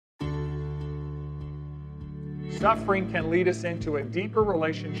Suffering can lead us into a deeper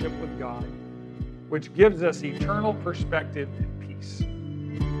relationship with God, which gives us eternal perspective and peace.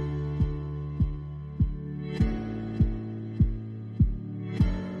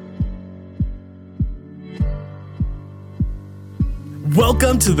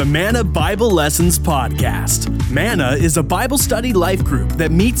 Welcome to the Manna Bible Lessons Podcast. Manna is a Bible study life group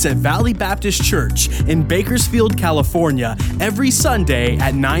that meets at Valley Baptist Church in Bakersfield, California, every Sunday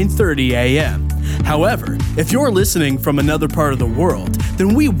at 9:30 a.m. However, if you're listening from another part of the world,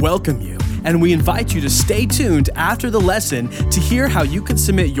 then we welcome you, and we invite you to stay tuned after the lesson to hear how you can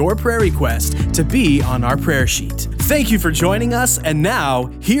submit your prayer request to be on our prayer sheet. Thank you for joining us, and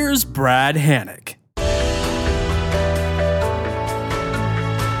now, here's Brad Hannock.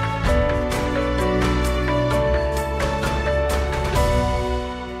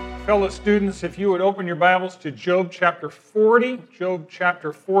 Fellow students, if you would open your Bibles to Job chapter 40. Job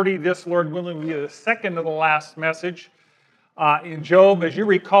chapter 40, this, Lord willing, will be the second to the last message in Job. As you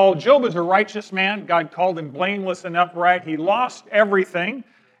recall, Job is a righteous man. God called him blameless and upright. He lost everything.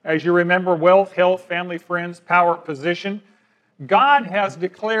 As you remember, wealth, health, family, friends, power, position. God has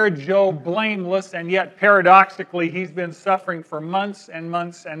declared Job blameless, and yet paradoxically, he's been suffering for months and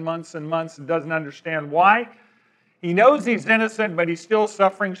months and months and months and doesn't understand why. He knows he's innocent, but he's still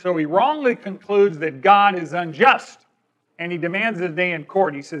suffering, so he wrongly concludes that God is unjust, and he demands a day in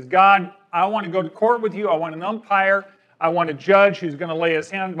court. He says, God, I want to go to court with you. I want an umpire. I want a judge who's going to lay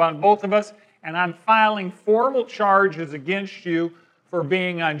his hand on both of us, and I'm filing formal charges against you for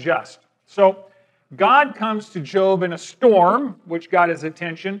being unjust. So God comes to Job in a storm, which got his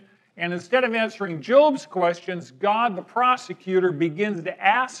attention, and instead of answering Job's questions, God, the prosecutor, begins to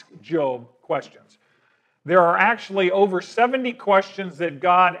ask Job questions. There are actually over 70 questions that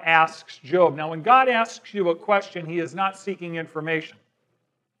God asks Job. Now, when God asks you a question, he is not seeking information.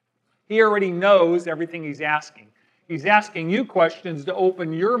 He already knows everything he's asking. He's asking you questions to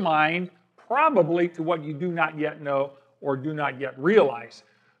open your mind, probably to what you do not yet know or do not yet realize.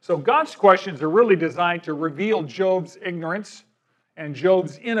 So God's questions are really designed to reveal Job's ignorance and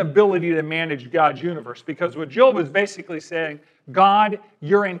Job's inability to manage God's universe. Because what Job is basically saying, God,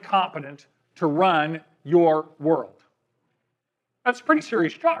 you're incompetent to run your world. That's a pretty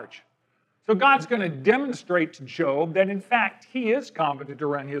serious charge. So God's going to demonstrate to Job that in fact he is competent to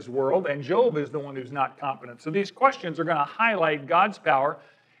run his world, and Job is the one who's not competent. So these questions are going to highlight God's power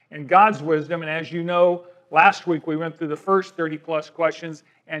and God's wisdom. And as you know, last week we went through the first 30 plus questions,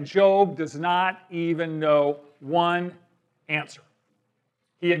 and Job does not even know one answer.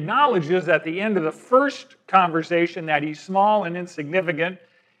 He acknowledges at the end of the first conversation that he's small and insignificant.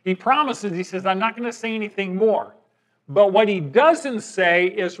 He promises, he says, I'm not going to say anything more. But what he doesn't say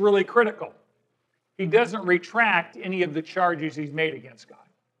is really critical. He doesn't retract any of the charges he's made against God.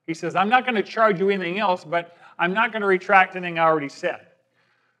 He says, I'm not going to charge you anything else, but I'm not going to retract anything I already said.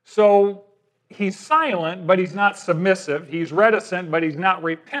 So he's silent, but he's not submissive. He's reticent, but he's not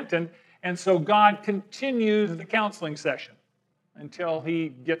repentant. And so God continues the counseling session until he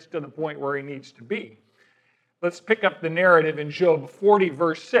gets to the point where he needs to be. Let's pick up the narrative in Job 40,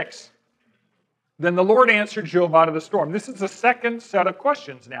 verse 6. Then the Lord answered Job out of the storm. This is the second set of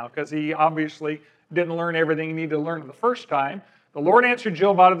questions now, because he obviously didn't learn everything he needed to learn the first time. The Lord answered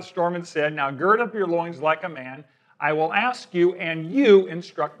Job out of the storm and said, Now gird up your loins like a man. I will ask you, and you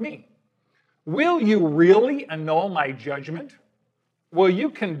instruct me. Will you really annul my judgment? Will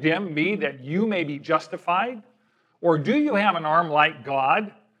you condemn me that you may be justified? Or do you have an arm like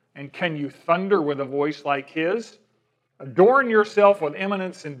God? And can you thunder with a voice like his? Adorn yourself with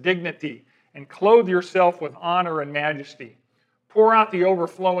eminence and dignity, and clothe yourself with honor and majesty. Pour out the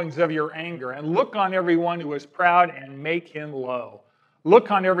overflowings of your anger, and look on everyone who is proud and make him low. Look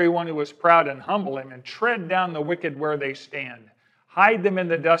on everyone who is proud and humble him, and tread down the wicked where they stand. Hide them in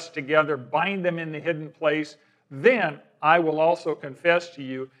the dust together, bind them in the hidden place. Then I will also confess to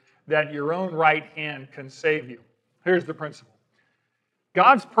you that your own right hand can save you. Here's the principle.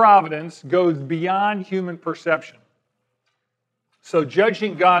 God's providence goes beyond human perception. So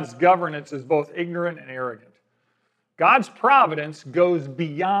judging God's governance is both ignorant and arrogant. God's providence goes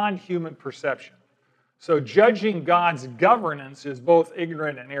beyond human perception. So judging God's governance is both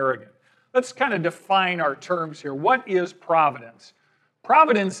ignorant and arrogant. Let's kind of define our terms here. What is providence?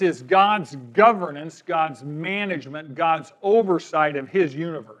 Providence is God's governance, God's management, God's oversight of his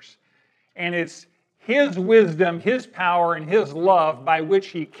universe. And it's his wisdom, his power, and his love by which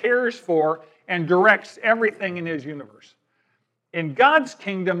he cares for and directs everything in his universe. In God's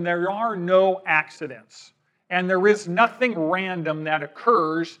kingdom, there are no accidents, and there is nothing random that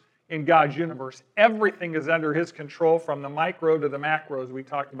occurs in God's universe. Everything is under his control, from the micro to the macro, as we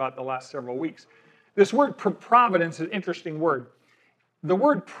talked about the last several weeks. This word providence is an interesting word. The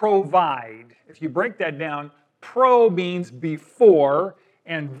word provide, if you break that down, pro means before,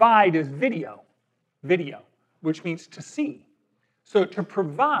 and vide is video, which means to see. So to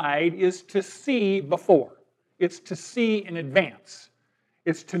provide is to see before. It's to see in advance.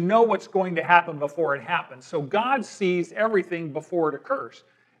 It's to know what's going to happen before it happens. So God sees everything before it occurs.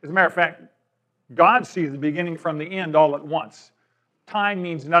 As a matter of fact, God sees the beginning from the end all at once. Time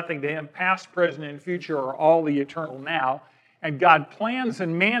means nothing to him. Past, present, and future are all the eternal now. And God plans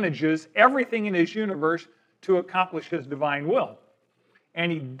and manages everything in his universe to accomplish his divine will.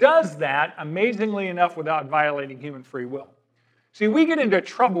 And he does that, amazingly enough, without violating human free will. See, we get into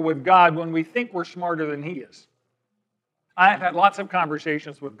trouble with God when we think we're smarter than he is. I've had lots of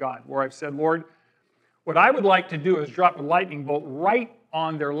conversations with God where I've said, Lord, what I would like to do is drop a lightning bolt right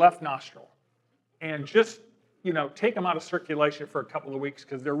on their left nostril and just, take them out of circulation for a couple of weeks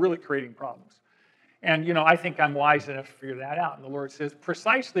because they're really creating problems. And, I think I'm wise enough to figure that out. And the Lord says,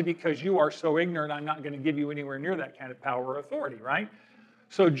 precisely because you are so ignorant, I'm not going to give you anywhere near that kind of power or authority, right?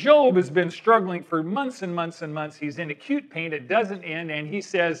 So Job has been struggling for months and months and months. He's in acute pain. It doesn't end. And he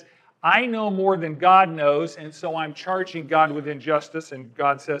says, I know more than God knows, and so I'm charging God with injustice. And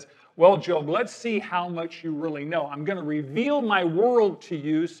God says, well, Job, let's see how much you really know. I'm going to reveal my world to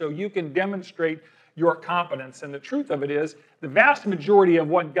you so you can demonstrate your competence. And the truth of it is, the vast majority of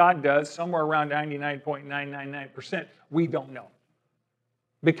what God does, somewhere around 99.999%, we don't know.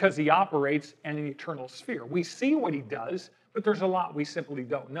 Because he operates in an eternal sphere. We see what he does, but there's a lot we simply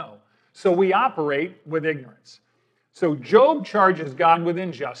don't know. So we operate with ignorance. So Job charges God with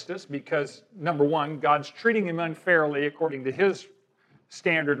injustice because, number one, God's treating him unfairly according to his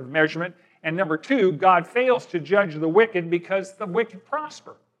standard of measurement. And number two, God fails to judge the wicked because the wicked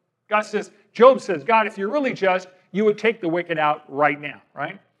prosper. Job says, God, if you're really just, you would take the wicked out right now,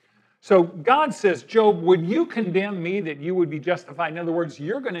 right? So God says, Job, would you condemn me that you would be justified? In other words,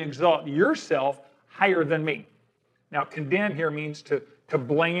 you're going to exalt yourself higher than me. Now, condemn here means to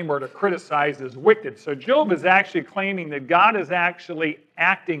blame or to criticize as wicked. So Job is actually claiming that God is actually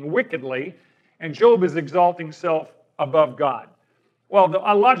acting wickedly, and Job is exalting himself above God. Well,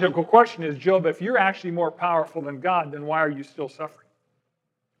 a logical question is, Job, if you're actually more powerful than God, then why are you still suffering?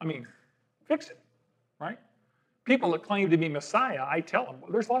 Fix it, right? People that claim to be Messiah, I tell them,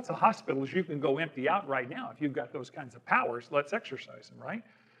 well, there's lots of hospitals you can go empty out right now if you've got those kinds of powers. Let's exercise them, right?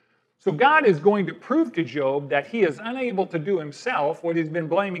 So God is going to prove to Job that he is unable to do himself what he's been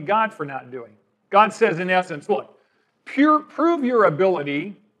blaming God for not doing. God says, in essence, look, prove your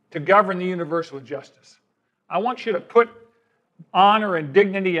ability to govern the universe with justice. I want you to put honor and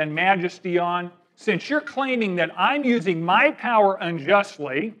dignity and majesty on. Since you're claiming that I'm using my power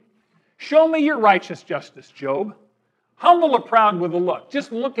unjustly, show me your righteous justice, Job. Humble the proud with a look.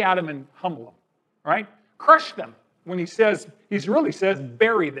 Just look at them and humble them, right? Crush them. When he really says,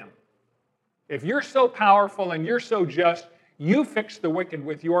 bury them. If you're so powerful and you're so just, you fix the wicked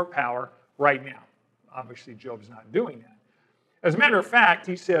with your power right now. Obviously, Job's not doing that. As a matter of fact,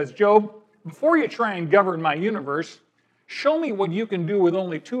 he says, Job, before you try and govern my universe, show me what you can do with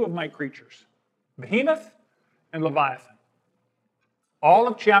only two of my creatures, Behemoth and Leviathan. All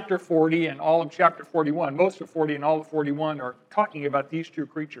of chapter 40 and all of chapter 41, most of 40 and all of 41 are talking about these two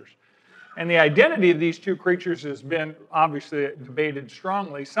creatures. And the identity of these two creatures has been obviously debated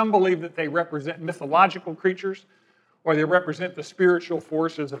strongly. Some believe that they represent mythological creatures, or they represent the spiritual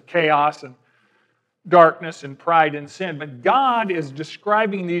forces of chaos and darkness and pride and sin. But God is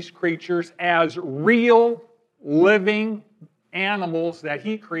describing these creatures as real, living animals that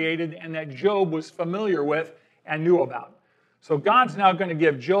he created and that Job was familiar with and knew about. So God's now going to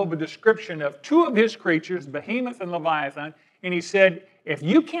give Job a description of two of his creatures, Behemoth and Leviathan, and he said, if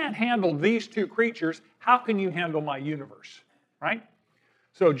you can't handle these two creatures, how can you handle my universe? Right?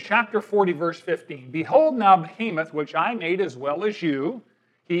 So chapter 40, verse 15. Behold now Behemoth, which I made as well as you.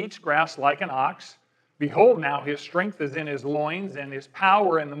 He eats grass like an ox. Behold now his strength is in his loins, and his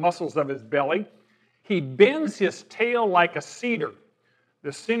power in the muscles of his belly. He bends his tail like a cedar.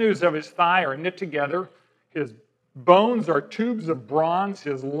 The sinews of his thigh are knit together. His bones are tubes of bronze.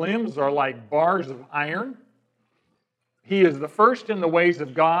 His limbs are like bars of iron. He is the first in the ways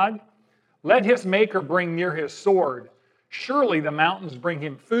of God. Let his maker bring near his sword. Surely the mountains bring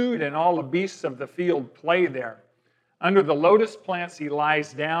him food, and all the beasts of the field play there. Under the lotus plants he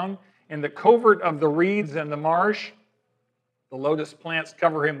lies down. In the covert of the reeds and the marsh, the lotus plants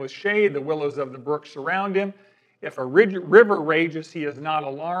cover him with shade. The willows of the brook surround him. If a river rages, he is not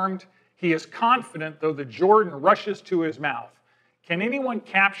alarmed. He is confident, though the Jordan rushes to his mouth. Can anyone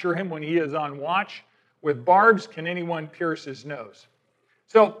capture him when he is on watch? With barbs, can anyone pierce his nose?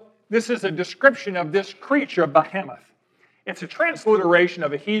 So This is a description of this creature, behemoth. It's a transliteration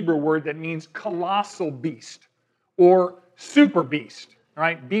of a Hebrew word that means colossal beast or super beast,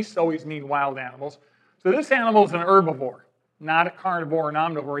 right? Beasts always mean wild animals. So this animal is an herbivore, not a carnivore or an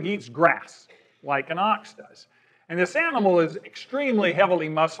omnivore. He eats grass like an ox does. And this animal is extremely heavily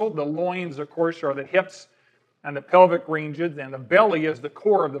muscled. The loins, of course, are the hips and the pelvic regions, and the belly is the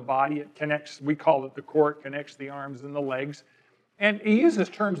core of the body. It connects, we call it the core, it connects the arms and the legs. And he uses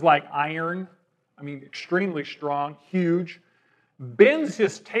terms like iron, extremely strong, huge, bends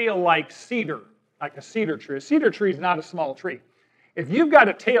his tail like cedar, like a cedar tree. A cedar tree is not a small tree. If you've got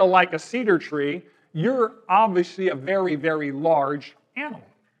a tail like a cedar tree, you're obviously a very, very large animal.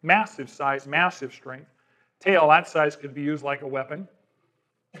 Massive size, massive strength. Tail that size could be used like a weapon.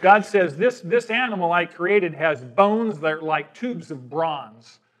 God says, this animal I created has bones that are like tubes of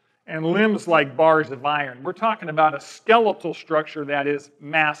bronze and limbs like bars of iron. We're talking about a skeletal structure that is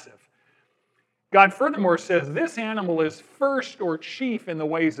massive. God furthermore says this animal is first or chief in the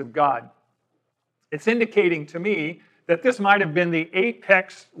ways of God. It's indicating to me that this might have been the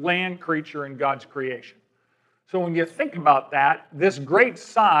apex land creature in God's creation. So when you think about that, this great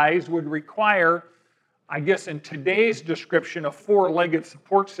size would require, I guess in today's description, a four-legged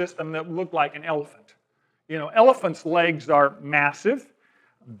support system that would look like an elephant. Elephants' legs are massive,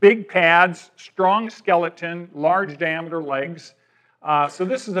 big pads, strong skeleton, large diameter legs. So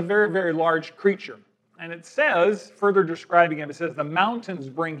this is a very, very large creature. And it says, further describing him, it says, the mountains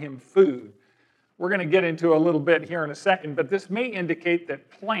bring him food. We're going to get into a little bit here in a second, but this may indicate that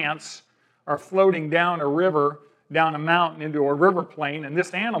plants are floating down a river, down a mountain into a river plain, and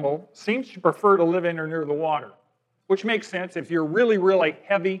this animal seems to prefer to live in or near the water, which makes sense. If you're a really, really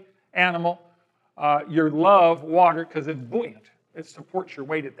heavy animal, you love water because it's buoyant. It supports your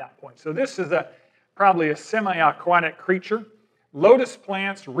weight at that point. So this is probably a semi-aquatic creature. Lotus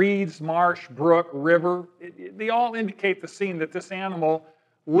plants, reeds, marsh, brook, river, they all indicate the scene that this animal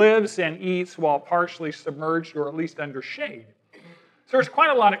lives and eats while partially submerged or at least under shade. So there's quite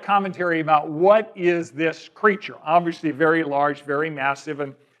a lot of commentary about what is this creature. Obviously very large, very massive,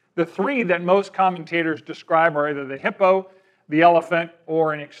 and the three that most commentators describe are either the hippo, the elephant,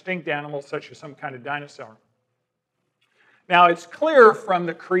 or an extinct animal such as some kind of dinosaur. Now it's clear from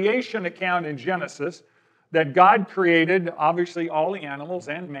the creation account in Genesis that God created obviously all the animals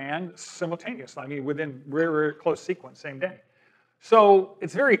and man simultaneously, within very, very close sequence, same day. So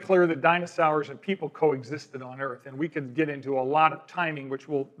it's very clear that dinosaurs and people coexisted on Earth, and we could get into a lot of timing, which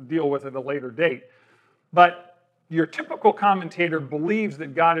we'll deal with at a later date. But your typical commentator believes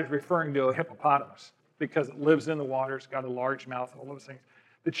that God is referring to a hippopotamus because it lives in the water, it's got a large mouth, all those things.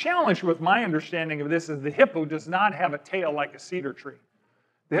 The challenge with my understanding of this is the hippo does not have a tail like a cedar tree.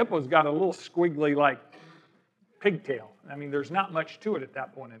 The hippo's got a little squiggly like pigtail. There's not much to it at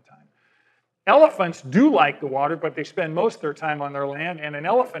that point in time. Elephants do like the water, but they spend most of their time on their land, and an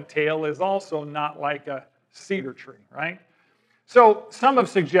elephant tail is also not like a cedar tree, right? So some have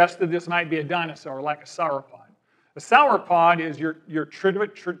suggested this might be a dinosaur, like a sauropod. A sauropod is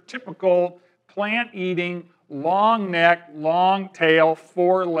your typical plant-eating, long neck, long tail,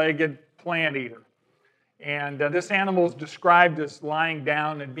 four-legged plant eater. And this animal is described as lying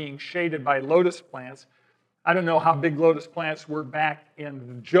down and being shaded by lotus plants. I don't know how big lotus plants were back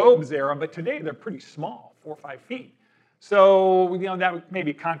in Job's era, but today they're pretty small, 4 or 5 feet. So, that would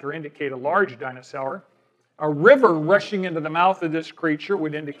maybe contraindicate a large dinosaur. A river rushing into the mouth of this creature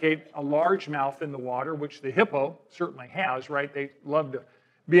would indicate a large mouth in the water, which the hippo certainly has, right? They love to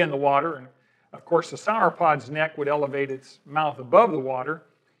be in the water. And, of course, the sauropod's neck would elevate its mouth above the water.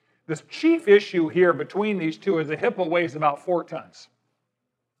 The chief issue here between these two is the hippo weighs about 4 tons.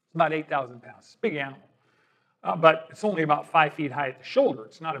 It's about 8,000 pounds. It's a big animal. But it's only about 5 feet high at the shoulder.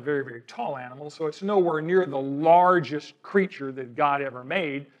 It's not a very, very tall animal, so it's nowhere near the largest creature that God ever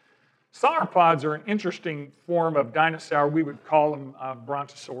made. Sauropods are an interesting form of dinosaur. We would call them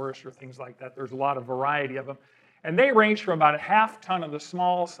Brontosaurus or things like that. There's a lot of variety of them. And they range from about a half ton on the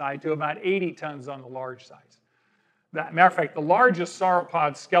small side to about 80 tons on the large size. Matter of fact, the largest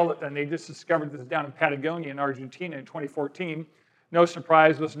sauropod skeleton, they just discovered this down in Patagonia in Argentina in 2014, no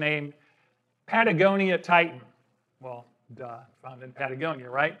surprise, was named Patagonia Titan. Well, found in Patagonia,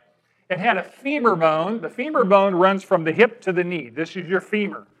 right? It had a femur bone. The femur bone runs from the hip to the knee. This is your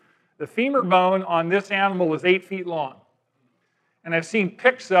femur. The femur bone on this animal is 8 feet long. And I've seen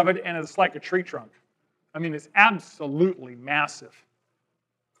pics of it, and it's like a tree trunk. It's absolutely massive.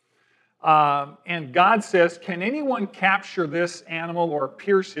 And God says, can anyone capture this animal or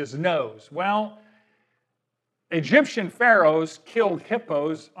pierce his nose? Well, Egyptian pharaohs killed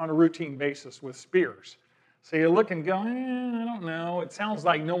hippos on a routine basis with spears. So you look and go, I don't know. It sounds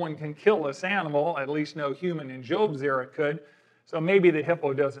like no one can kill this animal, at least no human in Job's era could. So maybe the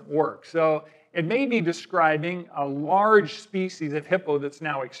hippo doesn't work. So it may be describing a large species of hippo that's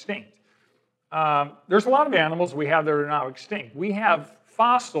now extinct. There's a lot of animals we have that are now extinct. We have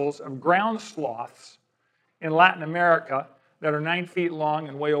fossils of ground sloths in Latin America that are 9 feet long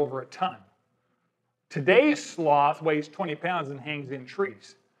and weigh over a ton. Today's sloth weighs 20 pounds and hangs in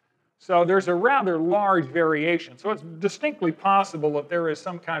trees. So there's a rather large variation. So it's distinctly possible that there is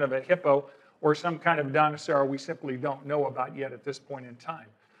some kind of a hippo or some kind of dinosaur we simply don't know about yet at this point in time.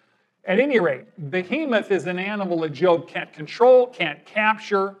 At any rate, behemoth is an animal that Job can't control, can't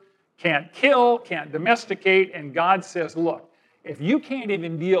capture, can't kill, can't domesticate, and God says, look, if you can't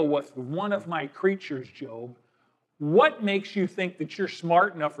even deal with one of my creatures, Job, what makes you think that you're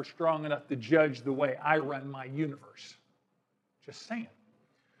smart enough or strong enough to judge the way I run my universe? Just saying.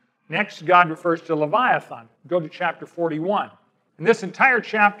 Next, God refers to Leviathan. Go to chapter 41. And this entire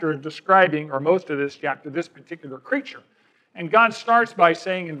chapter is describing, or most of this chapter, this particular creature. And God starts by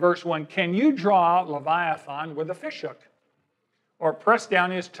saying in verse 1, can you draw out Leviathan with a fishhook? Or press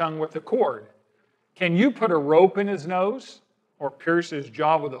down his tongue with a cord? Can you put a rope in his nose? Or pierce his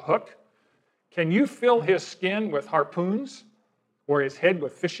jaw with a hook? Can you fill his skin with harpoons? Or his head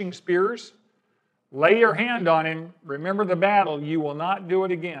with fishing spears? Lay your hand on him. Remember the battle. You will not do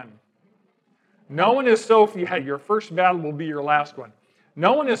it again. No one is so, your first battle will be your last one.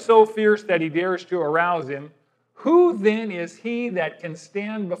 No one is so fierce that he dares to arouse him. Who then is he that can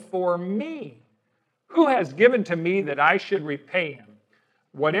stand before me? Who has given to me that I should repay him?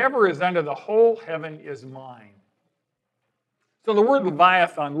 Whatever is under the whole heaven is mine. So the word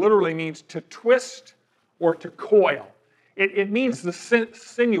Leviathan literally means to twist or to coil. It means the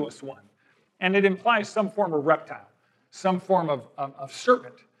sinuous one. And it implies some form of reptile, some form of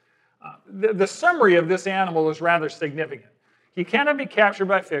serpent. The summary of this animal is rather significant. He cannot be captured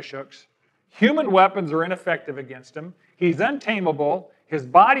by fishhooks. Human weapons are ineffective against him. He's untamable. His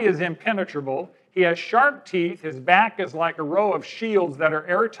body is impenetrable. He has sharp teeth. His back is like a row of shields that are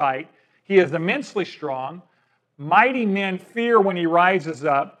airtight. He is immensely strong. Mighty men fear when he rises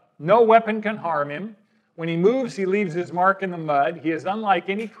up. No weapon can harm him. When he moves, he leaves his mark in the mud. He is unlike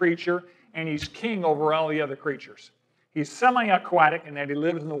any creature, and he's king over all the other creatures. He's semi-aquatic in that he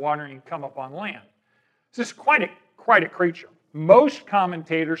lives in the water and can come up on land. This is quite a creature. Most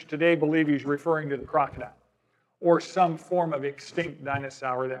commentators today believe he's referring to the crocodile or some form of extinct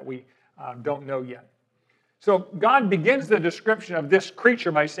dinosaur that we don't know yet. So God begins the description of this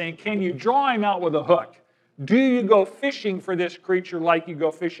creature by saying, can you draw him out with a hook? Do you go fishing for this creature like you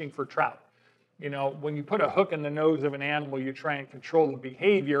go fishing for trout? You know, when you put a hook in the nose of an animal, you try and control the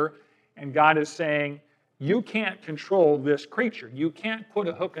behavior, and God is saying, you can't control this creature. You can't put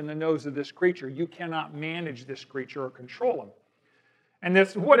a hook in the nose of this creature. You cannot manage this creature or control him. And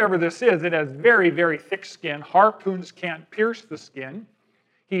this, whatever this is, it has very, very thick skin. Harpoons can't pierce the skin.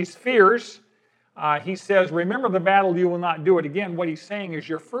 He's fierce. He says, remember the battle, you will not do it again. What he's saying is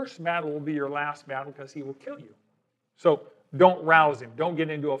your first battle will be your last battle because he will kill you. So don't rouse him. Don't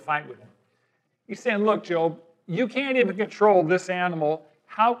get into a fight with him. He's saying, look, Job, you can't even control this animal.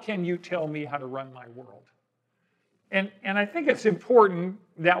 How can you tell me how to run my world? And I think it's important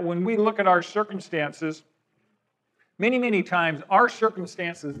that when we look at our circumstances, many, many times our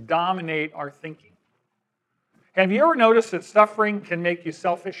circumstances dominate our thinking. Have you ever noticed that suffering can make you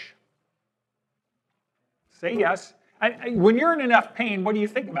selfish? Say yes. When you're in enough pain, what do you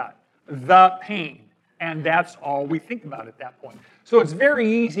think about? The pain. And that's all we think about at that point. So it's very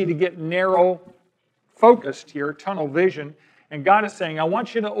easy to get narrow focused here, tunnel vision. And God is saying, I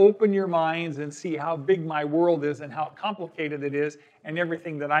want you to open your minds and see how big my world is and how complicated it is and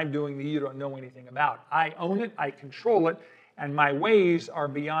everything that I'm doing that you don't know anything about. I own it, I control it, and my ways are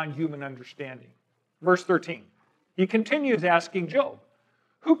beyond human understanding. Verse 13, he continues asking Job,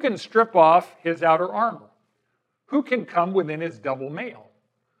 who can strip off his outer armor? Who can come within his double mail?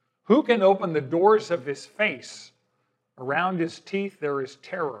 Who can open the doors of his face? Around his teeth there is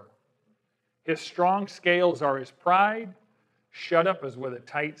terror. His strong scales are his pride, shut up as with a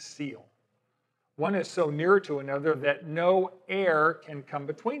tight seal. One is so near to another that no air can come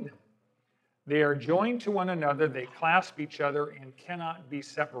between them. They are joined to one another, they clasp each other and cannot be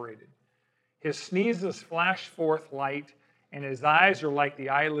separated. His sneezes flash forth light, and his eyes are like the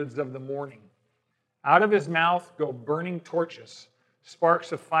eyelids of the morning. Out of his mouth go burning torches.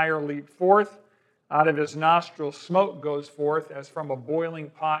 Sparks of fire leap forth. Out of his nostrils smoke goes forth as from a boiling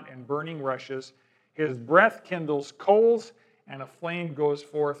pot and burning rushes. His breath kindles coals, and a flame goes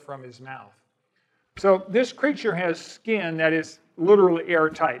forth from his mouth. So this creature has skin that is literally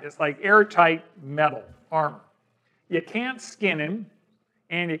airtight. It's like airtight metal. armor. You can't skin him,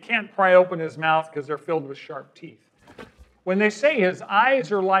 and you can't pry open his mouth because they're filled with sharp teeth. When they say his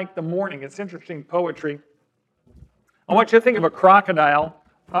eyes are like the morning, it's interesting poetry. I want you to think of a crocodile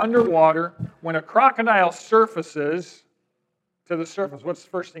underwater. When a crocodile surfaces to the surface, what's the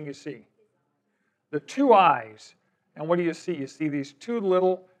first thing you see? The two eyes. And what do you see? You see these two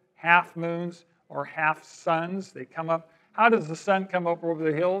little half moons or half suns. They come up. How does the sun come up over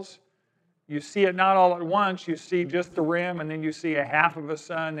the hills? You see it not all at once. You see just the rim, and then you see a half of a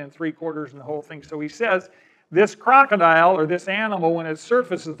sun and 3/4 and the whole thing. So he says this crocodile or this animal, when it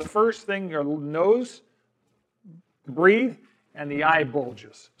surfaces, the first thing, your nose, breathe, and the eye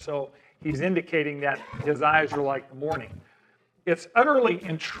bulges. So he's indicating that his eyes are like the morning. It's utterly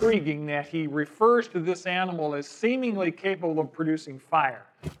intriguing that he refers to this animal as seemingly capable of producing fire,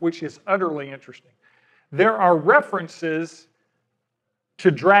 which is utterly interesting. There are references to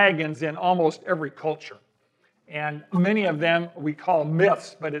dragons in almost every culture. And many of them we call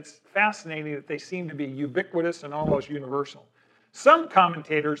myths, but it's fascinating that they seem to be ubiquitous and almost universal. Some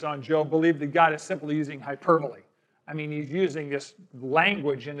commentators on Job believe that God is simply using hyperbole. I mean, he's using this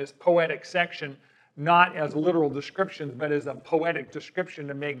language in this poetic section not as literal descriptions, but as a poetic description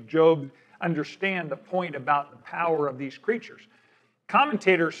to make Job understand the point about the power of these creatures.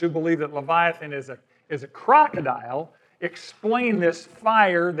 Commentators who believe that Leviathan is a crocodile explain this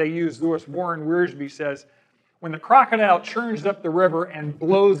fire. They use Lewis Warren Wiersbe says, when the crocodile churns up the river and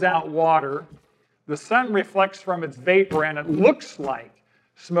blows out water, the sun reflects from its vapor and it looks like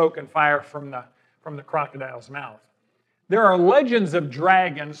smoke and fire from the crocodile's mouth. There are legends of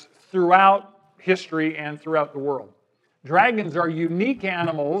dragons throughout history and throughout the world. Dragons are unique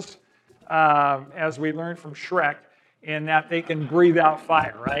animals, as we learned from Shrek, in that they can breathe out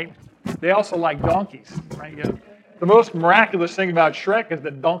fire, right? They also like donkeys, right? You know, the most miraculous thing about Shrek is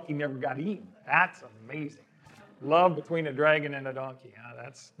the donkey never got eaten. That's amazing. Love between a dragon and a donkey.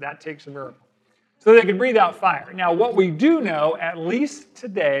 That takes a miracle. So they can breathe out fire. Now, what we do know, at least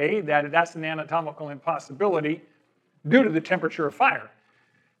today, that's an anatomical impossibility due to the temperature of fire.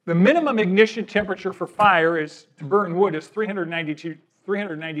 The minimum ignition temperature for fire to burn wood is 392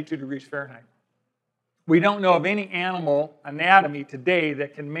 degrees Fahrenheit. We don't know of any animal anatomy today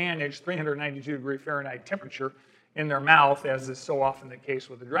that can manage 392 degree Fahrenheit temperature in their mouth, as is so often the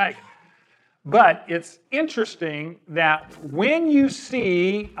case with the dragon. But it's interesting that when you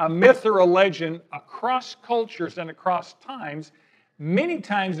see a myth or a legend across cultures and across times, many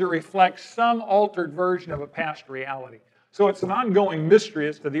times it reflects some altered version of a past reality. So it's an ongoing mystery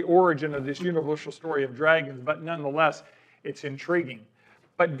as to the origin of this universal story of dragons, but nonetheless, it's intriguing.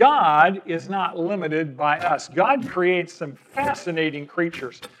 But God is not limited by us. God creates some fascinating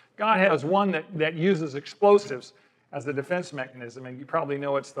creatures. God has one that uses explosives as a defense mechanism, and you probably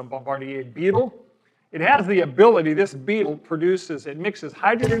know it's the Bombardier Beetle. It has the ability, this beetle it mixes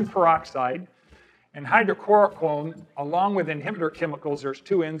hydrogen peroxide and hydrochloroquine along with inhibitor chemicals. There's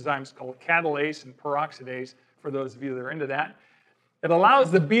two enzymes called catalase and peroxidase, for those of you that are into that. It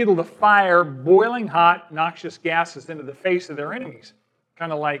allows the beetle to fire boiling hot, noxious gases into the face of their enemies,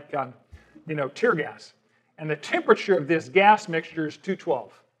 kind of like tear gas. And the temperature of this gas mixture is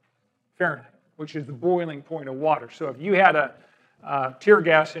 212 Fahrenheit, which is the boiling point of water. So if you had a tear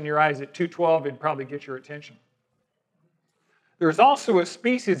gas in your eyes at 212, it'd probably get your attention. There's also a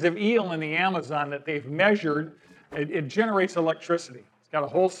species of eel in the Amazon that they've measured. It generates electricity. It's got a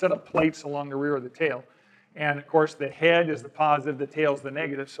whole set of plates along the rear of the tail. And of course, the head is the positive, the tail is the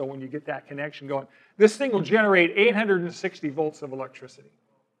negative. So when you get that connection going, this thing will generate 860 volts of electricity.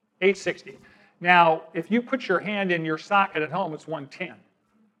 860. Now, if you put your hand in your socket at home, it's 110.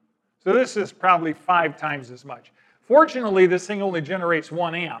 So this is probably 5 times as much. Fortunately, this thing only generates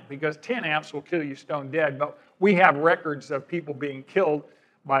 1 amp because 10 amps will kill you stone dead. But we have records of people being killed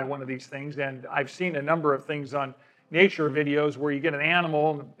by one of these things. And I've seen a number of things on nature videos where you get an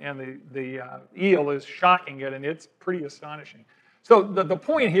animal and the eel is shocking it, and it's pretty astonishing. So the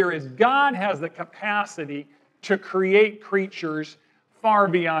point here is God has the capacity to create creatures far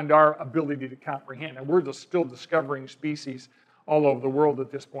beyond our ability to comprehend. And we're still discovering species all over the world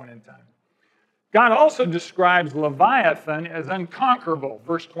at this point in time. God also describes Leviathan as unconquerable,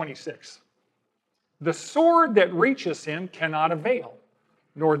 verse 26. The sword that reaches him cannot avail,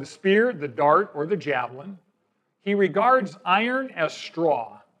 nor the spear, the dart, or the javelin. He regards iron as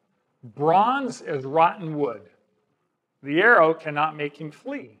straw, bronze as rotten wood. The arrow cannot make him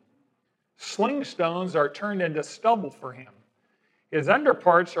flee. Sling stones are turned into stubble for him. His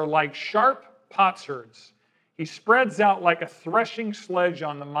underparts are like sharp potsherds. He spreads out like a threshing sledge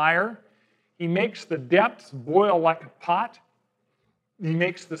on the mire. He makes the depths boil like a pot. He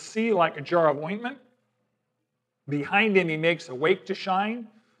makes the sea like a jar of ointment. Behind him he makes a wake to shine.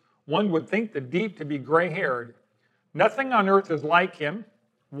 One would think the deep to be gray-haired. Nothing on earth is like him,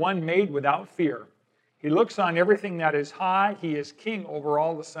 one made without fear. He looks on everything that is high. He is king over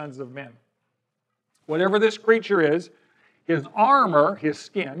all the sons of men. Whatever this creature is, his armor, his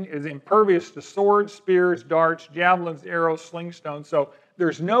skin, is impervious to swords, spears, darts, javelins, arrows, slingstones. So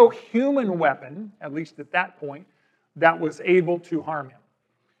there's no human weapon, at least at that point, that was able to harm him.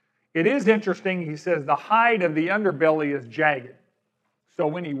 It is interesting, he says, the hide of the underbelly is jagged. So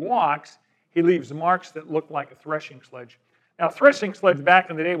when he walks, he leaves marks that look like a threshing sledge. Now, a threshing sledge back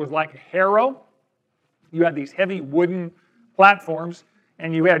in the day was like a harrow. You had these heavy wooden platforms,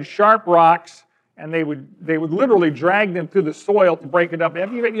 and you had sharp rocks, and they would literally drag them through the soil to break it up.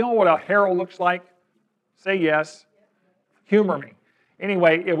 You know what a harrow looks like? Say yes. Humor me.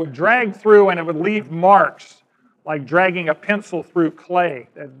 Anyway, it would drag through, and it would leave marks, like dragging a pencil through clay.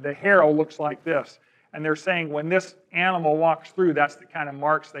 The harrow looks like this. And they're saying when this animal walks through, that's the kind of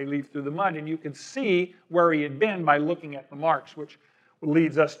marks they leave through the mud. And you can see where he had been by looking at the marks, which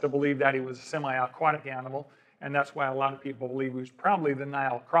leads us to believe that he was a semi-aquatic animal. And that's why a lot of people believe he was probably the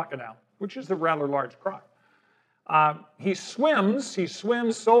Nile crocodile, which is a rather large croc. He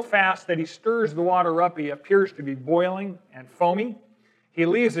swims so fast that he stirs the water up. He appears to be boiling and foamy. He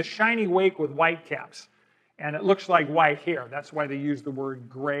leaves a shiny wake with white caps. And it looks like white hair. That's why they use the word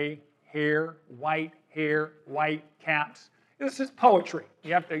gray hair, white caps. This is poetry.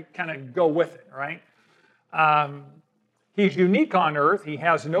 You have to kind of go with it, right? He's unique on earth. He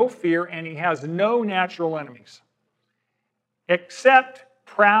has no fear, and he has no natural enemies. Except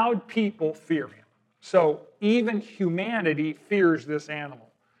proud people fear him. So even humanity fears this animal.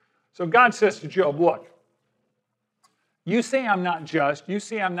 So God says to Job, look, you say I'm not just. You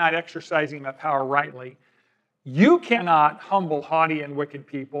say I'm not exercising my power rightly. You cannot humble haughty and wicked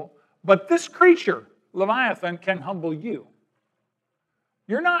people, but this creature, Leviathan, can humble you.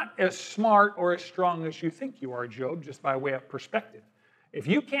 You're not as smart or as strong as you think you are, Job, just by way of perspective. If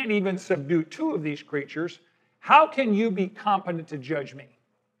you can't even subdue two of these creatures, how can you be competent to judge me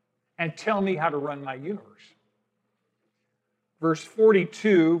and tell me how to run my universe? Verse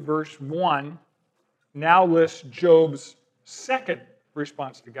 42, verse 1, now lists Job's second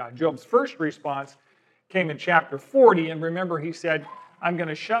response to God. Job's first response came in chapter 40, and remember he said, I'm going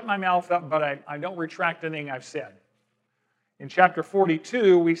to shut my mouth up, but I don't retract anything I've said. In chapter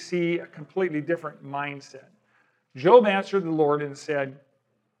 42, we see a completely different mindset. Job answered the Lord and said,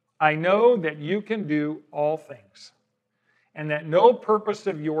 I know that you can do all things, and that no purpose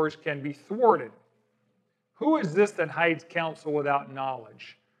of yours can be thwarted. Who is this that hides counsel without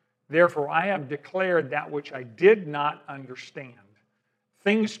knowledge? Therefore, I have declared that which I did not understand,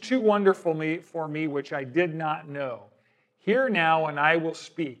 things too wonderful for me which I did not know. Hear now, and I will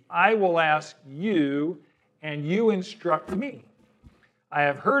speak. I will ask you, and you instruct me. I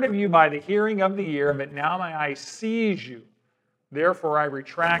have heard of you by the hearing of the ear, but now my eye sees you. Therefore, I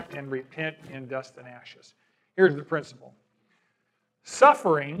retract and repent in dust and ashes. Here's the principle.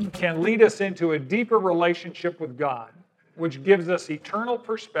 Suffering can lead us into a deeper relationship with God, which gives us eternal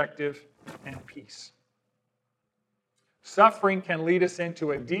perspective and peace. Suffering can lead us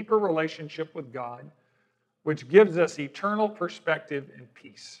into a deeper relationship with God, which gives us eternal perspective and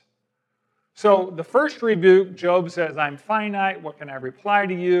peace. So the first rebuke, Job says, I'm finite, what can I reply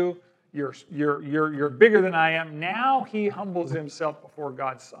to you? You're bigger than I am. Now he humbles himself before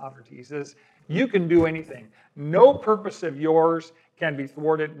God's sovereignty. He says, you can do anything. No purpose of yours can be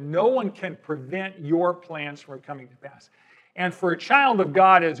thwarted. No one can prevent your plans from coming to pass. And for a child of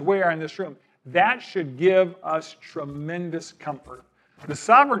God, as we are in this room, that should give us tremendous comfort. The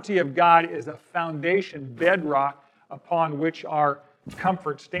sovereignty of God is a foundation bedrock upon which our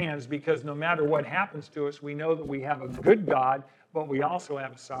comfort stands, because no matter what happens to us, we know that we have a good God, but we also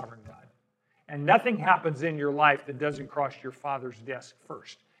have a sovereign God. And nothing happens in your life that doesn't cross your Father's desk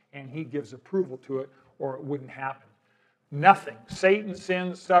first, and he gives approval to it, or it wouldn't happen. Nothing. Satan,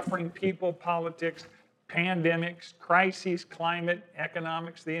 sin, suffering, people, politics, pandemics, crises, climate,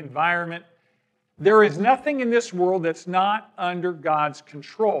 economics, the environment. There is nothing in this world that's not under God's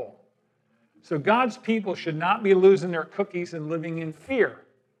control. So God's people should not be losing their cookies and living in fear.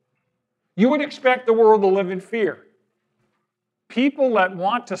 You would expect the world to live in fear. People that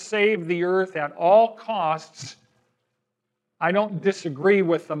want to save the earth at all costs, I don't disagree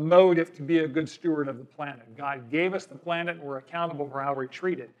with the motive to be a good steward of the planet. God gave us the planet and we're accountable for how we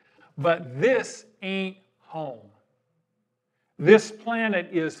treat it. But this ain't home. This planet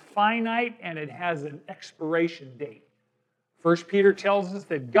is finite and it has an expiration date. 1 Peter tells us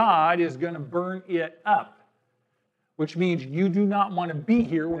that God is going to burn it up, which means you do not want to be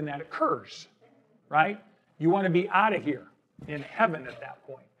here when that occurs, right? You want to be out of here in heaven at that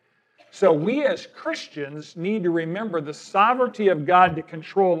point. So we as Christians need to remember the sovereignty of God to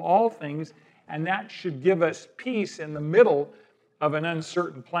control all things, and that should give us peace in the middle of an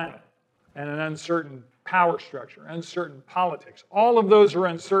uncertain planet and an uncertain power structure, uncertain politics. All of those are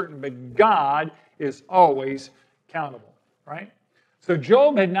uncertain, but God is always accountable, right? So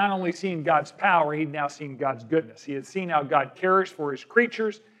Job had not only seen God's power, he'd now seen God's goodness. He had seen how God cares for his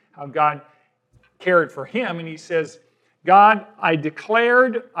creatures, how God cared for him, and he says, God, I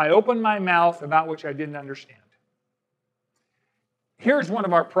opened my mouth about which I didn't understand. Here's one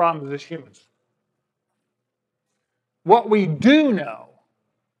of our problems as humans. What we do know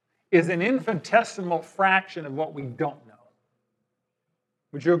is an infinitesimal fraction of what we don't know.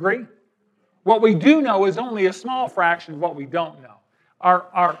 Would you agree? What we do know is only a small fraction of what we don't know.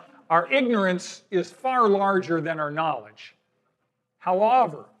 Our ignorance is far larger than our knowledge.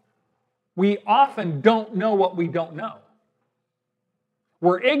 However, we often don't know what we don't know.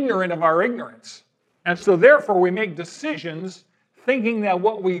 We're ignorant of our ignorance. And so therefore we make decisions thinking that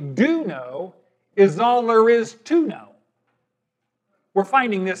what we do know is all there is to know. We're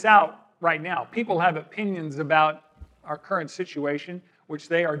finding this out right now. People have opinions about our current situation, which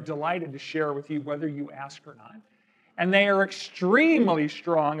they are delighted to share with you whether you ask or not. And they are extremely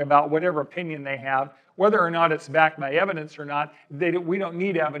strong about whatever opinion they have, whether or not it's backed by evidence or not. We don't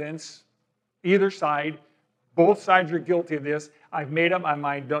need evidence, either side. Both sides are guilty of this. I've made up my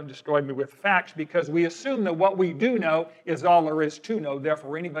mind, don't destroy me with facts, because we assume that what we do know is all there is to know.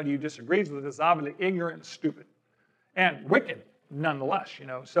 Therefore, anybody who disagrees with it is obviously ignorant and stupid and wicked, nonetheless.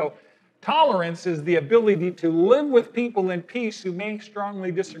 So tolerance is the ability to live with people in peace who may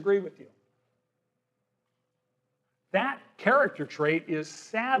strongly disagree with you. That character trait is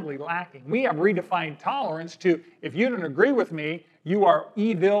sadly lacking. We have redefined tolerance to, if you don't agree with me, you are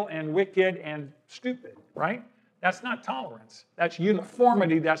evil and wicked and stupid, right? That's not tolerance. That's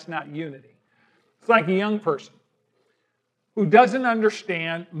uniformity. That's not unity. It's like a young person who doesn't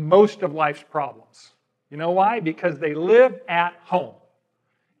understand most of life's problems. You know why? Because they live at home.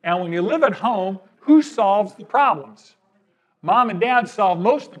 And when you live at home, who solves the problems? Mom and dad solve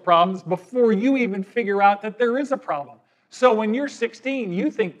most of the problems before you even figure out that there is a problem. So when you're 16, you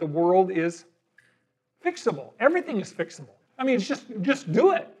think the world is fixable. Everything is fixable. I mean, it's just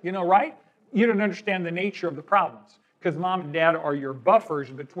do it, right? You don't understand the nature of the problems because mom and dad are your buffers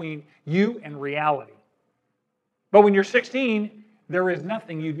between you and reality. But when you're 16, there is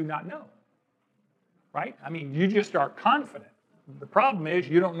nothing you do not know, right? I mean, you just are confident. The problem is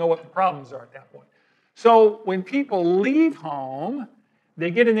you don't know what the problems are at that point. So when people leave home,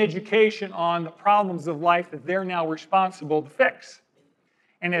 they get an education on the problems of life that they're now responsible to fix.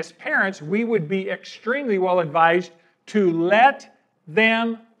 And as parents, we would be extremely well advised to let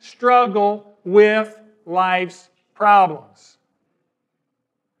them struggle with life's problems.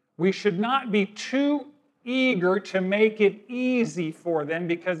 We should not be too eager to make it easy for them,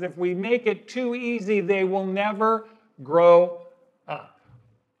 because if we make it too easy, they will never grow up.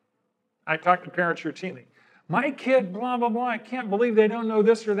 I talk to parents routinely. My kid, blah, blah, blah, I can't believe they don't know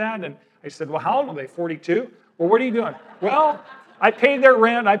this or that. And I said, well, how old are they, 42? Well, what are you doing? Well, I paid their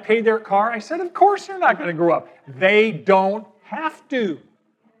rent, I paid their car. I said, of course they're not going to grow up. They don't have to.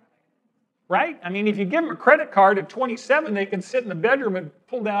 Right? I mean, if you give them a credit card at 27, they can sit in the bedroom and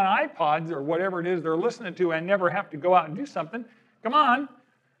pull down iPods or whatever it is they're listening to and never have to go out and do something. Come on.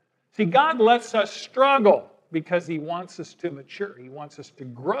 See, God lets us struggle because he wants us to mature. He wants us to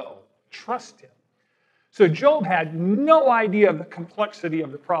grow. Trust him. So Job had no idea of the complexity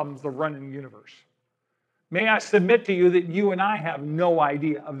of the problems that run in the universe. May I submit to you that you and I have no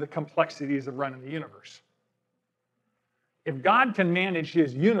idea of the complexities of running the universe. If God can manage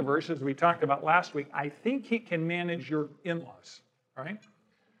his universe, as we talked about last week, I think he can manage your in-laws, right?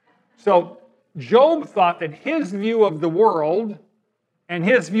 So Job thought that his view of the world and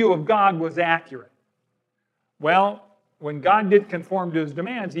his view of God was accurate. Well, when God did conform to his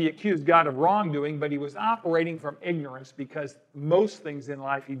demands, he accused God of wrongdoing, but he was operating from ignorance because most things in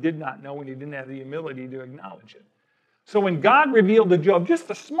life he did not know and he didn't have the humility to acknowledge it. So when God revealed to Job just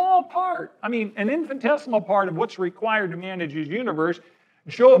a small part, an infinitesimal part of what's required to manage his universe,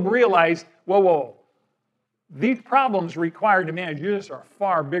 Job realized, whoa, these problems required to manage this are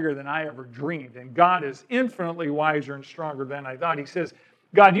far bigger than I ever dreamed, and God is infinitely wiser and stronger than I thought. He says,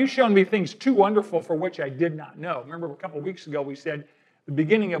 God, you've shown me things too wonderful for which I did not know. Remember a couple of weeks ago we said the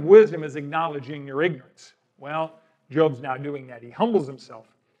beginning of wisdom is acknowledging your ignorance. Well, Job's now doing that. He humbles himself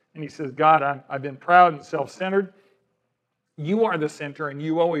and he says, God, I've been proud and self-centered. You are the center and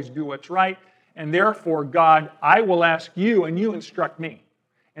you always do what's right. And therefore, God, I will ask you and you instruct me.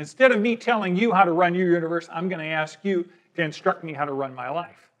 Instead of me telling you how to run your universe, I'm going to ask you to instruct me how to run my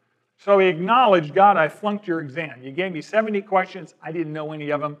life. So he acknowledged, God, I flunked your exam. You gave me 70 questions. I didn't know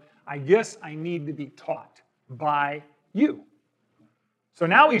any of them. I guess I need to be taught by you. So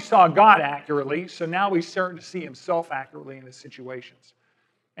now he saw God accurately. So now he's starting to see himself accurately in his situations.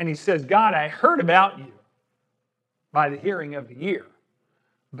 And he says, God, I heard about you by the hearing of the ear.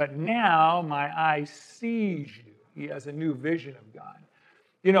 But now my eye sees you. He has a new vision of God.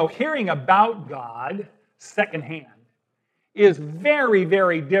 You know, hearing about God secondhand is very,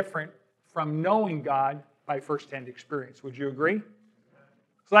 very different from knowing God by firsthand experience. Would you agree?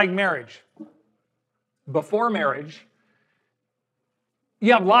 It's like marriage. Before marriage,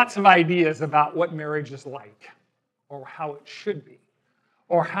 you have lots of ideas about what marriage is like, or how it should be,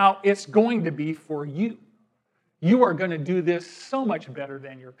 or how it's going to be for you. You are going to do this so much better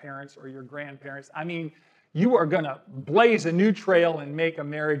than your parents or your grandparents. I mean, you are going to blaze a new trail and make a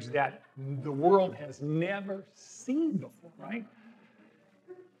marriage that the world has never seen before, right?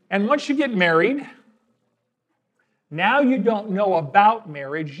 And once you get married, now you don't know about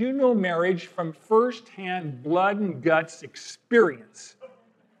marriage. You know marriage from firsthand blood and guts experience,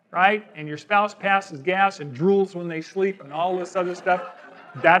 right? And your spouse passes gas and drools when they sleep and all this other stuff.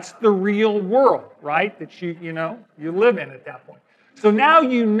 That's the real world, right? That you live in at that point. So now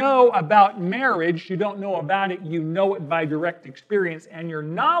you know about marriage. You don't know about it. You know it by direct experience. And your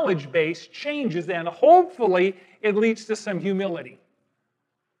knowledge base changes. And hopefully it leads to some humility.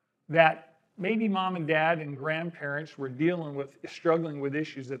 That maybe mom and dad and grandparents were struggling with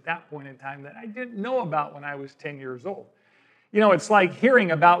issues at that point in time that I didn't know about when I was 10 years old. You know, it's like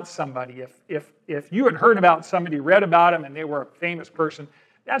hearing about somebody. If you had heard about somebody, read about them, and they were a famous person,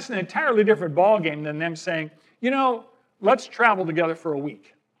 that's an entirely different ballgame than them saying, you know, let's travel together for a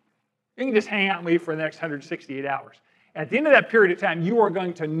week. You can just hang out with me for the next 168 hours. At the end of that period of time, you are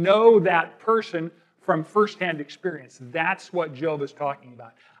going to know that person from firsthand experience. That's what Job is talking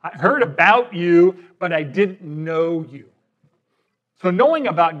about. I heard about you, but I didn't know you. So knowing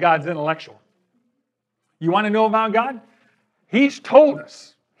about God's intellectual. You want to know about God? He's told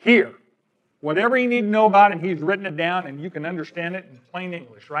us here. Whatever you need to know about him, he's written it down, and you can understand it in plain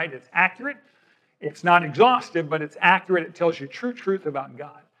English, right? It's accurate. It's not exhaustive, but it's accurate. It tells you true truth about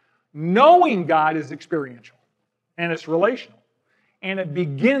God. Knowing God is experiential, and it's relational. And it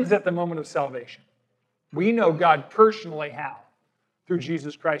begins at the moment of salvation. We know God personally how? Through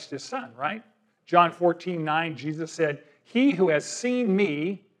Jesus Christ, his Son, right? John 14:9, Jesus said, he who has seen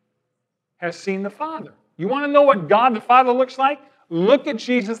me has seen the Father. You want to know what God the Father looks like? Look at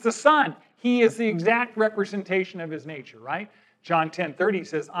Jesus the Son. He is the exact representation of his nature, right? John 10:30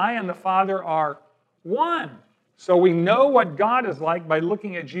 says, I and the Father are one. So we know what God is like by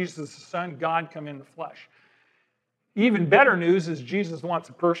looking at Jesus the Son, God come in the flesh. Even better news is Jesus wants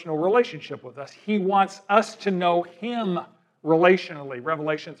a personal relationship with us. He wants us to know him relationally.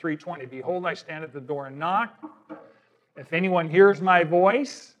 Revelation 3:20, behold, I stand at the door and knock. If anyone hears my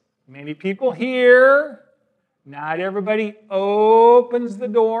voice, many people hear, not everybody opens the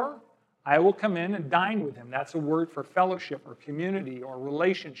door, I will come in and dine with him. That's a word for fellowship or community or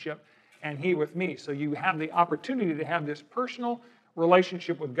relationship, and he with me. So you have the opportunity to have this personal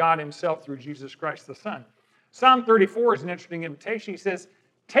relationship with God himself through Jesus Christ the Son. Psalm 34 is an interesting invitation. He says,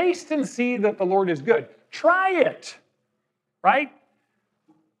 taste and see that the Lord is good. Try it, right?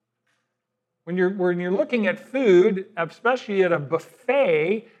 When you're looking at food, especially at a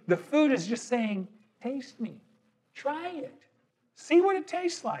buffet, the food is just saying, taste me. Try it. See what it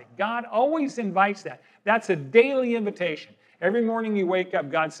tastes like. God always invites that. That's a daily invitation. Every morning you wake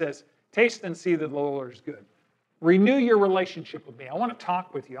up, God says, taste and see that the Lord is good. Renew your relationship with me. I want to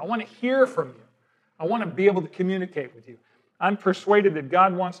talk with you. I want to hear from you. I want to be able to communicate with you. I'm persuaded that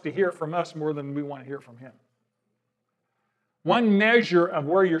God wants to hear from us more than we want to hear from him. One measure of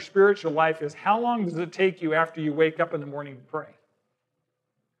where your spiritual life is, how long does it take you after you wake up in the morning to pray?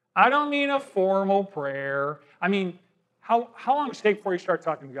 I don't mean a formal prayer. I mean, how long does it take before you start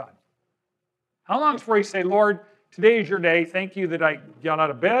talking to God? How long before you say, Lord, today is your day. Thank you that I got out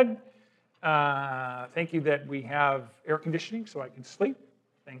of bed. Thank you that we have air conditioning so I can sleep.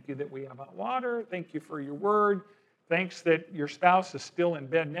 Thank you that we have hot water. Thank you for your word. Thanks that your spouse is still in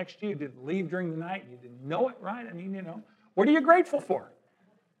bed next to you. Didn't leave during the night. You didn't know it, right? I mean, what are you grateful for?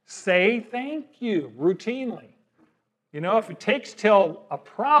 Say thank you routinely. If it takes till a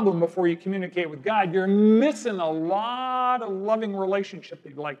problem before you communicate with God, you're missing a lot of loving relationship that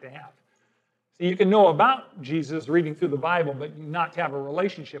you'd like to have. So you can know about Jesus reading through the Bible, but not have a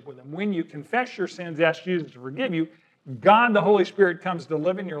relationship with him. When you confess your sins, ask Jesus to forgive you, God, the Holy Spirit, comes to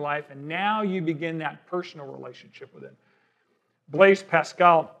live in your life, and now you begin that personal relationship with him. Blaise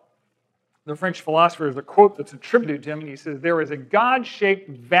Pascal, the French philosopher, there's a quote that's attributed to him, and he says, "There is a God-shaped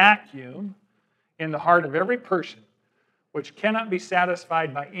vacuum in the heart of every person which cannot be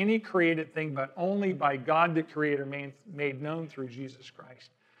satisfied by any created thing, but only by God the Creator made known through Jesus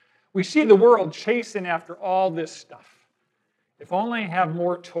Christ." We see the world chasing after all this stuff. If only I have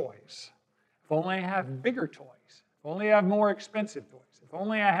more toys. If only I have bigger toys. If only I have more expensive toys. If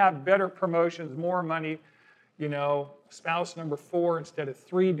only I have better promotions, more money, spouse number 4 instead of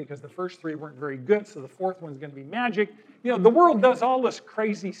 3 because the first 3 weren't very good, so the 4th one's going to be magic. The world does all this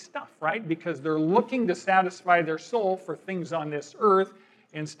crazy stuff, right? Because they're looking to satisfy their soul for things on this earth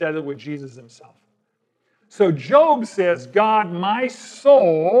instead of with Jesus himself. So Job says, God, my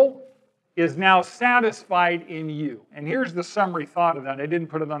soul is now satisfied in you. And here's the summary thought of that. I didn't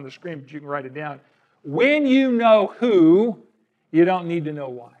put it on the screen, but you can write it down. When you know who, you don't need to know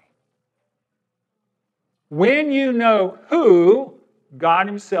why. When you know who, God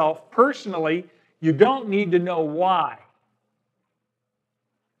himself, personally, you don't need to know why.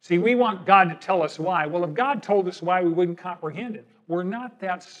 See, we want God to tell us why. Well, if God told us why, we wouldn't comprehend it. We're not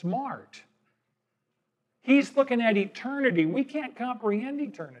that smart. He's looking at eternity. We can't comprehend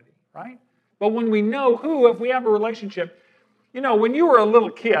eternity, right? But when we know who, if we have a relationship, when you were a little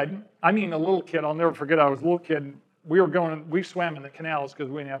kid, I'll never forget, I was a little kid, we swam in the canals because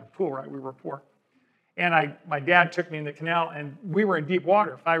we didn't have a pool, right? We were poor. And my dad took me in the canal, and we were in deep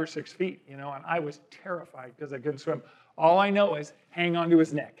water, 5 or 6 feet, and I was terrified because I couldn't swim. All I know is hang on to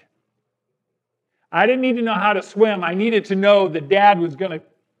his neck. I didn't need to know how to swim. I needed to know that Dad was going to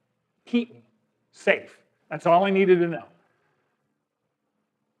keep me safe. That's all I needed to know.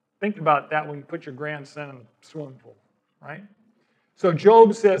 Think about that when you put your grandson in the swimming pool, right? So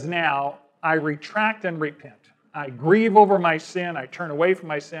Job says now, I retract and repent. I grieve over my sin. I turn away from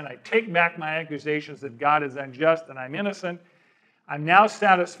my sin. I take back my accusations that God is unjust and I'm innocent. I'm now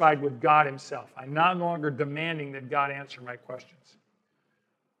satisfied with God himself. I'm no longer demanding that God answer my questions.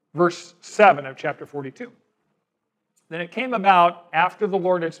 Verse 7 of chapter 42. Then it came about after the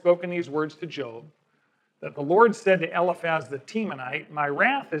Lord had spoken these words to Job, that the Lord said to Eliphaz the Temanite, my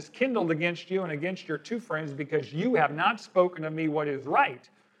wrath is kindled against you and against your 2 friends because you have not spoken of me what is right,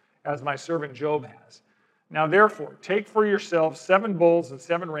 as my servant Job has. Now therefore, take for yourselves 7 bulls and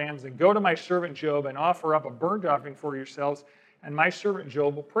 7 rams, and go to my servant Job and offer up a burnt offering for yourselves, and my servant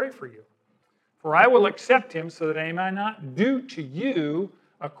Job will pray for you. For I will accept him so that I may not do to you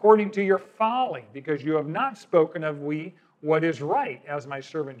according to your folly, because you have not spoken of we what is right, as my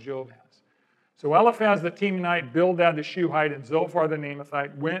servant Job has. So Eliphaz the Temanite, Bildad the Shuhite, and Zophar the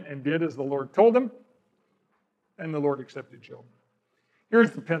Naamathite went and did as the Lord told them, and the Lord accepted Job.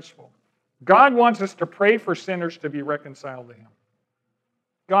 Here's the principle. God wants us to pray for sinners to be reconciled to him.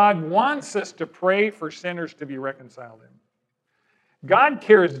 God wants us to pray for sinners to be reconciled to him. God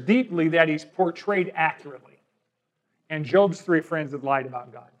cares deeply that he's portrayed accurately. And Job's 3 friends had lied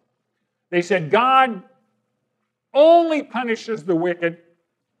about God. They said, God only punishes the wicked,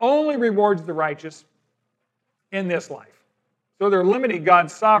 only rewards the righteous in this life. So they're limiting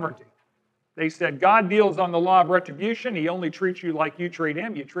God's sovereignty. They said, God deals on the law of retribution. He only treats you like you treat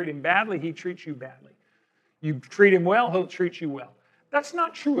him. You treat him badly, he treats you badly. You treat him well, he'll treat you well. That's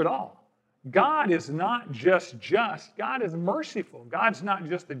not true at all. God is not just. God is merciful. God's not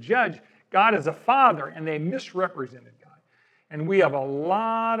just a judge. God is a father, and they misrepresented God. And we have a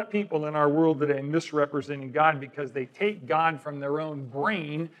lot of people in our world today misrepresenting God because they take God from their own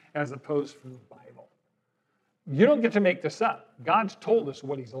brain as opposed from the Bible. You don't get to make this up. God's told us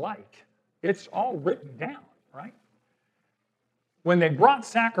what he's like. It's all written down, right? When they brought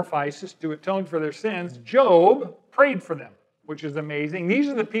sacrifices to atone for their sins, Job prayed for them, which is amazing. These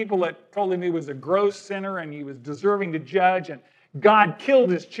are the people that told him he was a gross sinner and he was deserving to judge, and God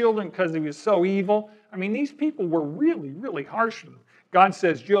killed his children because he was so evil. I mean, these people were really, really harsh to them. God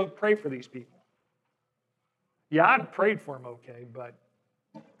says, Job, pray for these people. Yeah, I'd have prayed for them okay, but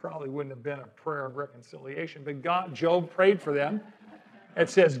probably wouldn't have been a prayer of reconciliation. But Job prayed for them. It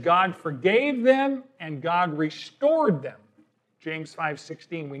says God forgave them and God restored them. James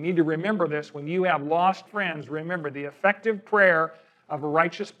 5:16. We need to remember this. When you have lost friends, remember the effective prayer of a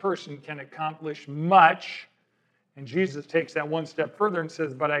righteous person can accomplish much. And Jesus takes that one step further and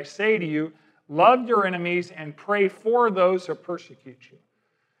says, but I say to you, love your enemies and pray for those who persecute you.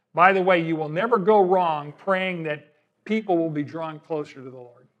 By the way, you will never go wrong praying that people will be drawn closer to the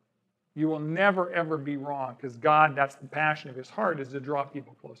Lord. You will never, ever be wrong because God, that's the passion of his heart, is to draw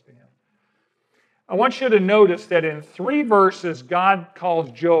people close to him. I want you to notice that in 3 verses, God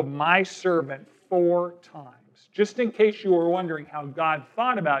calls Job my servant 4 times. Just in case you were wondering how God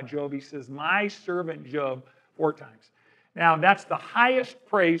thought about Job, he says, my servant Job 4 times. Now, that's the highest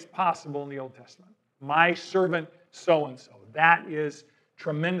praise possible in the Old Testament. My servant so-and-so. That is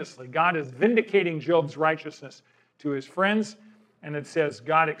tremendously. God is vindicating Job's righteousness to his friends, and it says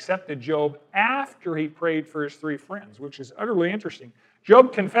God accepted Job after he prayed for his three friends, which is utterly interesting.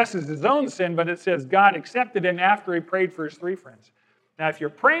 Job confesses his own sin, but it says God accepted him after he prayed for his three friends. Now, if you're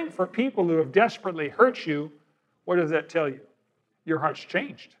praying for people who have desperately hurt you, what does that tell you? Your heart's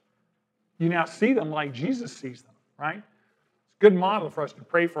changed. You now see them like Jesus sees them, right? It's a good model for us to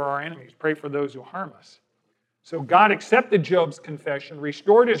pray for our enemies, pray for those who harm us. So God accepted Job's confession,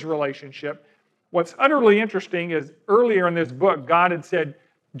 restored his relationship. What's utterly interesting is earlier in this book, Job had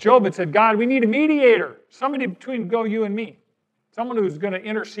said, God, we need a mediator, somebody between you and me, someone who's going to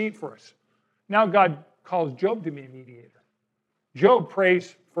intercede for us. Now God calls Job to be a mediator. Job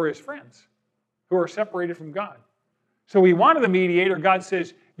prays for his friends who are separated from God. So he wanted a mediator. God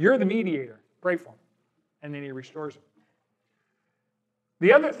says, you're the mediator. Pray for him. And then he restores him.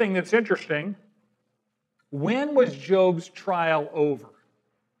 The other thing that's interesting, when was Job's trial over?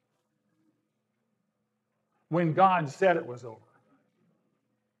 When God said it was over.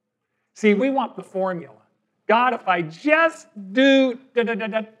 See, we want the formula. God, if I just do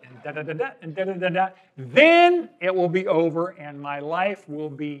da-da-da-da and da-da-da-da and da-da-da-da, then it will be over and my life will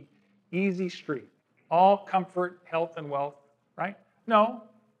be easy street. All comfort, health, and wealth, right? No.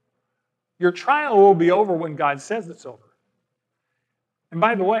 Your trial will be over when God says it's over. And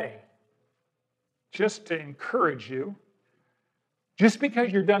by the way, just to encourage you, just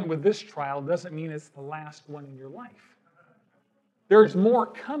because you're done with this trial doesn't mean it's the last one in your life. There's more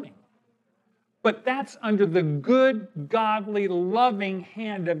coming. But that's under the good, godly, loving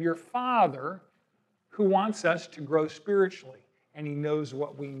hand of your Father who wants us to grow spiritually. And He knows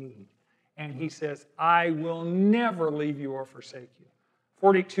what we need. And He says, I will never leave you or forsake you.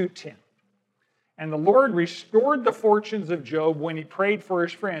 42:10. And the Lord restored the fortunes of Job when he prayed for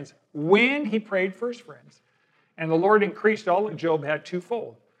his friends. When he prayed for his friends. And the Lord increased all that Job had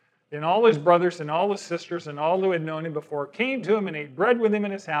twofold. Then all his brothers and all his sisters and all who had known him before came to him and ate bread with him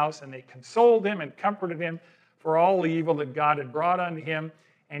in his house, and they consoled him and comforted him for all the evil that God had brought unto him,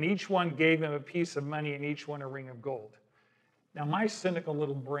 and each one gave him a piece of money and each one a ring of gold. Now my cynical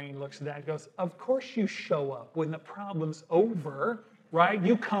little brain looks at that and goes, of course you show up when the problem's over, right?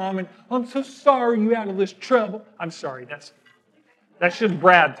 You come and, I'm so sorry you had all this trouble. I'm sorry, that's just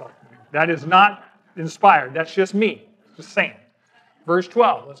Brad talking. That is not inspired. That's just me, just saying. Verse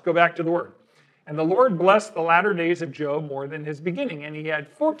 12, let's go back to the word. And the Lord blessed the latter days of Job more than his beginning. And he had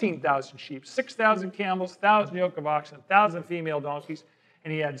 14,000 sheep, 6,000 camels, 1,000 yoke of oxen, 1,000 female donkeys.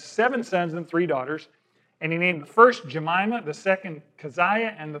 And he had 7 sons and 3 daughters. And he named the first Jemimah, the second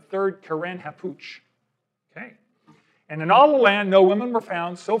Keziah, and the third Keren-Happuch. Okay. And in all the land no women were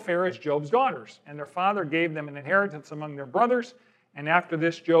found so fair as Job's daughters. And their father gave them an inheritance among their brothers. And after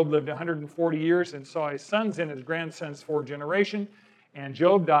this, Job lived 140 years and saw his sons and his grandsons 4 generations. And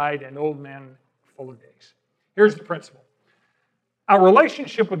Job died an old man full of days. Here's the principle. Our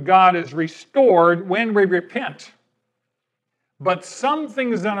relationship with God is restored when we repent. But some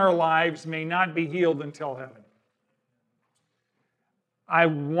things in our lives may not be healed until heaven. I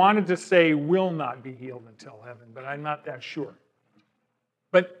wanted to say will not be healed until heaven, but I'm not that sure.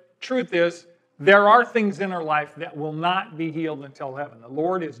 But truth is, there are things in our life that will not be healed until heaven. The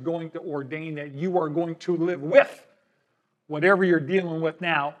Lord is going to ordain that you are going to live with whatever you're dealing with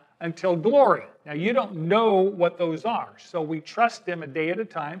now until glory. Now, you don't know what those are, so we trust Him a day at a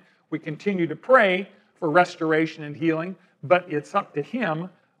time. We continue to pray for restoration and healing, but it's up to Him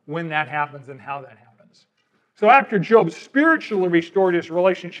when that happens and how that happens. So after Job spiritually restored his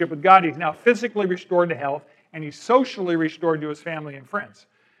relationship with God, he's now physically restored to health, and he's socially restored to his family and friends.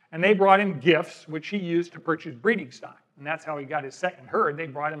 And they brought him gifts, which he used to purchase breeding stock. And that's how he got his second herd. They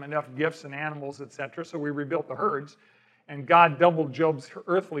brought him enough gifts and animals, etc., so we rebuilt the herds. And God doubled Job's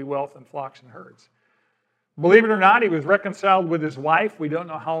earthly wealth in flocks and herds. Believe it or not, he was reconciled with his wife. We don't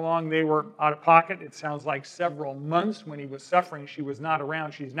know how long they were out of pocket. It sounds like several months. When he was suffering, she was not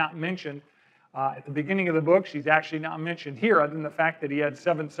around. She's not mentioned at the beginning of the book. She's actually not mentioned here, other than the fact that he had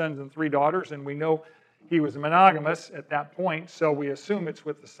 7 sons and 3 daughters, and we know he was monogamous at that point, so we assume it's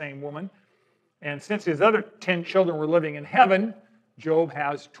with the same woman. And since his other 10 children were living in heaven, Job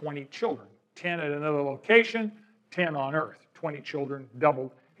has 20 children, 10 at another location, 10 on earth. 20 children,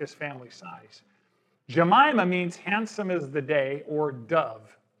 doubled his family size. Jemimah means handsome as the day, or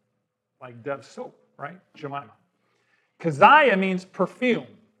dove, like Dove soap, right? Jemimah. Keziah means perfume.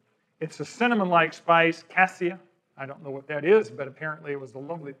 It's a cinnamon-like spice, cassia. I don't know what that is, but apparently it was a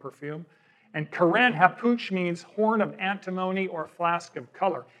lovely perfume. And Keren-Happuch means horn of antimony or flask of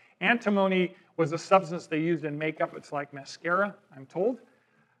color. Antimony was a substance they used in makeup. It's like mascara, I'm told.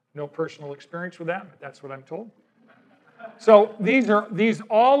 No personal experience with that, but that's what I'm told. So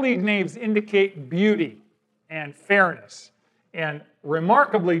all these names indicate beauty and fairness. And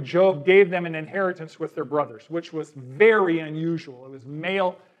remarkably, Job gave them an inheritance with their brothers, which was very unusual. It was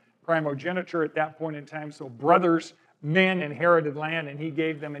male primogeniture at that point in time, so brothers, men inherited land, and he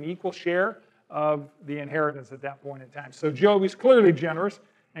gave them an equal share of the inheritance at that point in time. So Job is clearly generous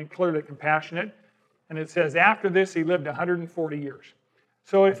and clearly compassionate. And it says after this, he lived 140 years.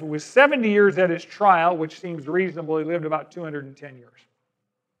 So if it was 70 years at his trial, which seems reasonable, he lived about 210 years.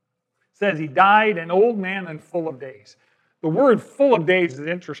 It says he died an old man and full of days. The word full of days is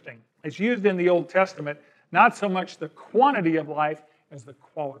interesting. It's used in the Old Testament, not so much the quantity of life as the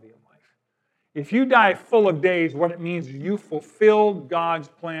quality of life. If you die full of days, what it means is you fulfilled God's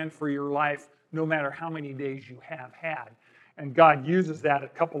plan for your life no matter how many days you have had. And God uses that a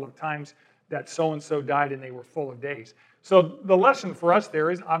couple of times, that so-and-so died and they were full of days. So the lesson for us there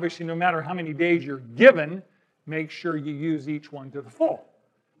is, obviously, no matter how many days you're given, make sure you use each one to the full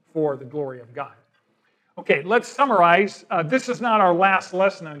for the glory of God. Okay, let's summarize. This is not our last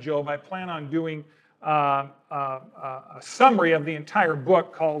lesson on Job. I plan on doing a summary of the entire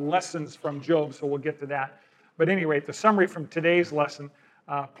book called Lessons from Job, so we'll get to that. But anyway, the summary from today's lesson,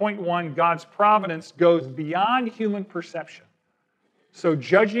 point 1, God's providence goes beyond human perception. So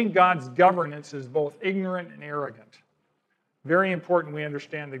judging God's governance is both ignorant and arrogant. Very important we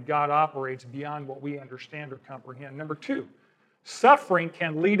understand that God operates beyond what we understand or comprehend. Number 2, suffering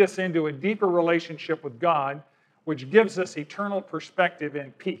can lead us into a deeper relationship with God, which gives us eternal perspective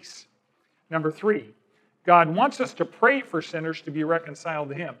and peace. Number 3, God wants us to pray for sinners to be reconciled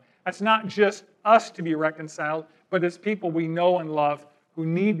to Him. That's not just us to be reconciled, but it's people we know and love who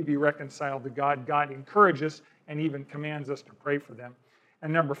need to be reconciled to God. God encourages and even commands us to pray for them.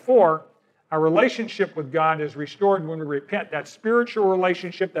 And number 4, our relationship with God is restored when we repent. That spiritual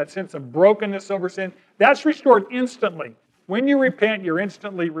relationship, that sense of brokenness over sin, that's restored instantly. When you repent, you're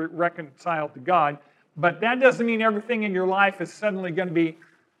instantly reconciled to God. But that doesn't mean everything in your life is suddenly going to be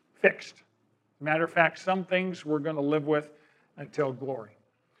fixed. Matter of fact, some things we're going to live with until glory.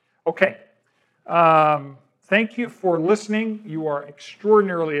 Okay. Thank you for listening. You are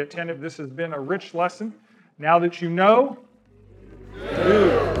extraordinarily attentive. This has been a rich lesson. Now that you know,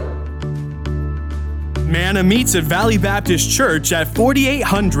 do. Manna meets at Valley Baptist Church at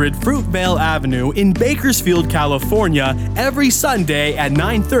 4800 Fruitvale Avenue in Bakersfield, California, every Sunday at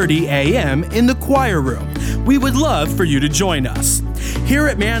 9:30 a.m. in the choir room. We would love for you to join us. Here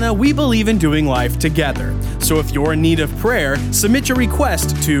at Manna, we believe in doing life together. So if you're in need of prayer, submit your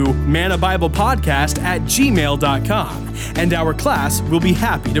request to mannabiblepodcast@gmail.com, and our class will be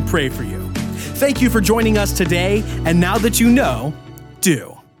happy to pray for you. Thank you for joining us today, and now that you know,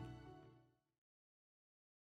 do.